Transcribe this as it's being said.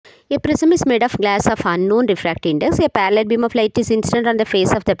A prism is made of glass of unknown refractive index. A parallel beam of light is incident on the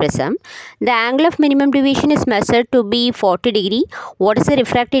face of the prism. The angle of minimum deviation is measured to be 40 degree. What is the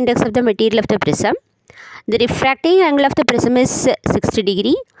refractive index of the material of the prism? The refracting angle of the prism is 60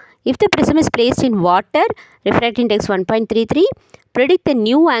 degree. If the prism is placed in water, refractive index 1.33. Predict the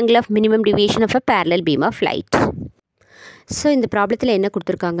new angle of minimum deviation of a parallel beam of light. So இந்த ப்ராப்ளத்தில் என்ன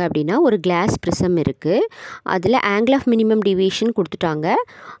கொடுத்துருக்காங்க அப்படின்னா ஒரு class prism இருக்குது. அதில் angle of minimum deviation கொடுத்துட்டாங்க.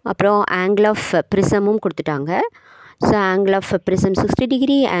 அப்புறம் ஆங்கிள் ஆஃப் ப்ரிசமும் கொடுத்துட்டாங்க. So angle of prism 60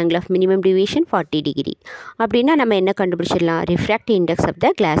 degree, angle of minimum deviation 40 degree. அப்படின்னா நம்ம என்ன கண்டுபிடிச்சிடலாம்? Refractive index of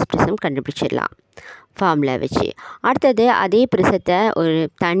the class prism கண்டுபிடிச்சிடலாம் ஃபார்முலா வச்சு. அடுத்தது அதே ப்ரிசத்தை ஒரு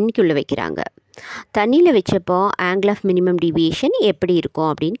தண்ணிக்குள்ளே வைக்கிறாங்க. தண்ணியில் வச்சப்போ ஆங்கிள் ஆஃப் மினிமம் டிவியேஷன் எப்படி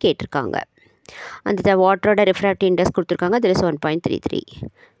இருக்கும் அப்படின்னு கேட்டிருக்காங்க. அந்த வாட்டரோட refractive index கொடுத்துருக்காங்க. that is 1.33.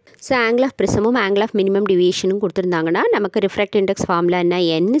 So angle of ப்ரிசமும் angle of minimum டிவியேஷனும் கொடுத்துருந்தாங்கன்னா நமக்கு refractive index ஃபார்முலா என்ன?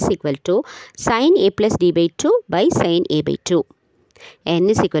 n is equal to sin a plus d by 2 by sin a by 2. n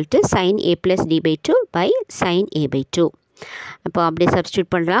is equal to sin a plus d by 2 by sin a by 2. அப்போ அப்படியே substitute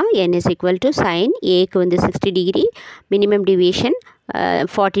பண்ணலாம். n is equal to sin aக்கு வந்து 60 degree, minimum deviation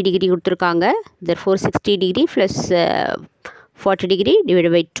 40 degree கொடுத்துருக்காங்க. therefore 60 degree plus 40 degree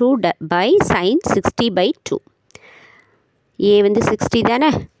divided by 2 by sin 60 by 2. A வந்து 60 தானே,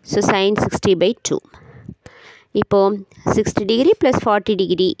 so sin 60 by 2. இப்போ 60 degree plus 40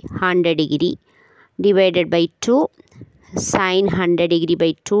 degree 100 degree divided by 2 sin 100 degree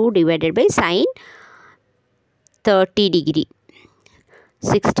by 2 divided by sin 30 degree.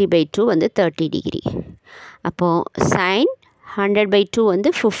 60 by 2 வந்து 30 degree. அப்போ sin 100 by 2 வந்து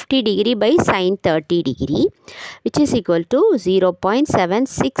 50 degree by sin 30 degree which is equal to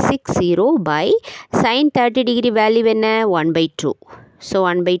 0.7660 by sin 30 degree value என்ன? 1 by 2. So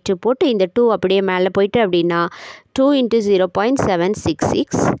 1 by 2 போட்டு இந்த 2 அப்படியே மேலே போயிட்டு அப்படின்னா 2 into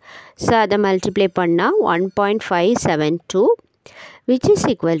 0.766. ஸோ அதை மல்டிப்ளை பண்ணால் 1.572 which is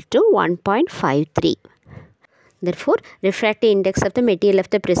equal to 1.53. therefore refractive index of the material of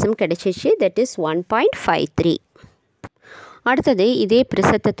the prism கிடைச்சிச்சு, that is 1.53. அடுத்தது இதே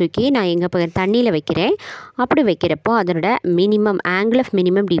ப்ரிசத்தை தூக்கி நான் எங்கே தண்ணியில் வைக்கிறேன். அப்படி வைக்கிறப்போ அதனோட minimum angle of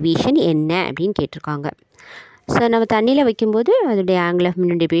minimum deviation என்ன அப்படின்னு கேட்டிருக்காங்க. ஸோ நம்ம தண்ணியில் வைக்கும்போது அதோடைய ஆங்கிள் ஆஃப்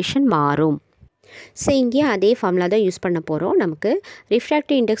மினிமம் டிவியேஷன் மாறும். ஸோ இங்கேயும் அதே ஃபார்முலா தான் யூஸ் பண்ண போகிறோம். நமக்கு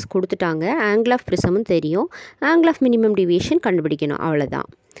ரிஃப்ராக்டிவ் இண்டெக்ஸ் கொடுத்துட்டாங்க, ஆங்கிள் ஆஃப் ப்ரிசமும் தெரியும், ஆங்கிள் ஆஃப் மினிமம் டிவியேஷன் கண்டுபிடிக்கணும், அவ்வளோதான்.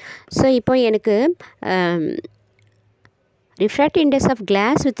 ஸோ இப்போ எனக்கு refractive index of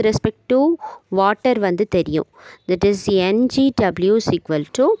glass with respect to water வந்து தெரியும். that is ngW is equal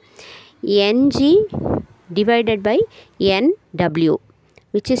to ng divided by nW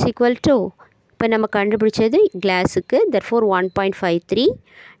which is equal to இப்போ நம்ம கண்டுபிடிச்சது கிளாஸுக்கு therefore 1.53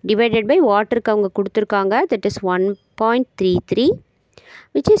 divided by வாட்டருக்கு அவங்க கொடுத்துருக்காங்க, that is 1.33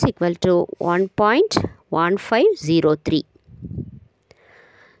 which is equal to 1.1503.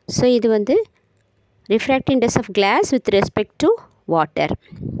 So இது வந்து refractive index of glass with respect to water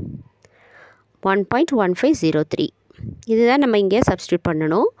 1.1503. இதுதான் நம்ம இங்கே சப்ஸ்டியூட்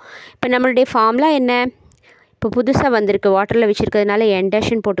பண்ணணும். இப்போ நம்மளுடைய ஃபார்முலா என்ன? இப்போ புதுசாக வந்திருக்கு, வாட்டரில் வச்சுருக்கிறதுனால n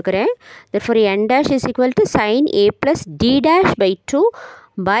டேஷ்னு போட்டுக்கிறேன். therefore n dash is equal to sin a plus d dash by 2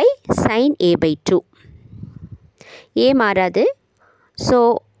 by sin a by 2. a மாறாது. So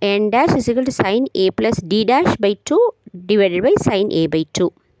n dash is equal to sin a plus d dash by 2 divided by sin a by 2.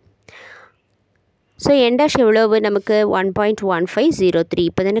 So n dash எவ்வளவு நமக்கு? 1.1503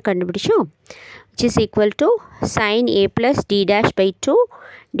 இப்போ தானே கண்டுபிடிச்சோம். which is equal to sin a plus d dash by 2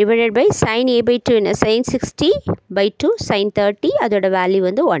 divided by sin a by 2 என்ன? sin 60 by 2 sin 30, அதோட value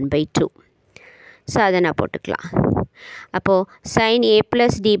வந்து 1 by 2. So அதை நான் போட்டுக்கலாம். அப்போது sin a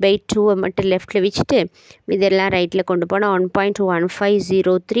plus d by 2 மட்டும் லெஃப்டில் வச்சுட்டு இதெல்லாம் ரைட்டில் கொண்டு போனால்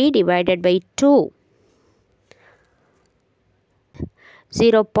 1.1503 divided by 2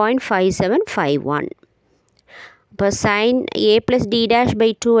 0.5751. இப்போ sin a plus d dash by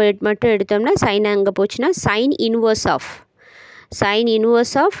 2 மட்டும் எடுத்தோம்னா sin அங்கே போச்சுன்னா sin inverse of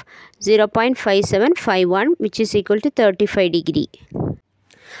 0.5751 which is equal to 35 degree.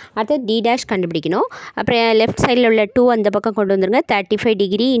 அடுத்து d dash கண்டுபிடிக்கணும். அப்புறம் லெஃப்ட் சைடில் உள்ள 2 அந்த பக்கம் கொண்டு வந்துருங்க. 35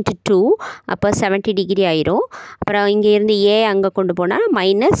 டிகிரி இன்ட்டு 2 அப்போ 70 டிகிரி ஆயிரும். அப்புறம் இங்கே இருந்து a அங்கே கொண்டு போனால்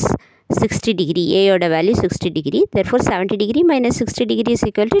minus 60 degree, aயோட value 60 degree, therefore 70 degree minus 60 degree is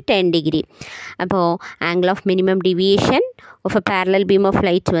equal to 10 degree. அப்போ angle of minimum deviation of a parallel beam of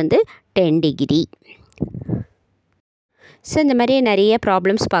light வந்து 10 degree. ஸோ இந்த மாதிரி நிறைய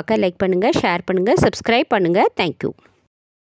ப்ராப்ளம்ஸ் பார்க்க லைக் பண்ணுங்கள், ஷேர் பண்ணுங்கள், சப்ஸ்கிரைப் பண்ணுங்கள். தேங்க்யூ.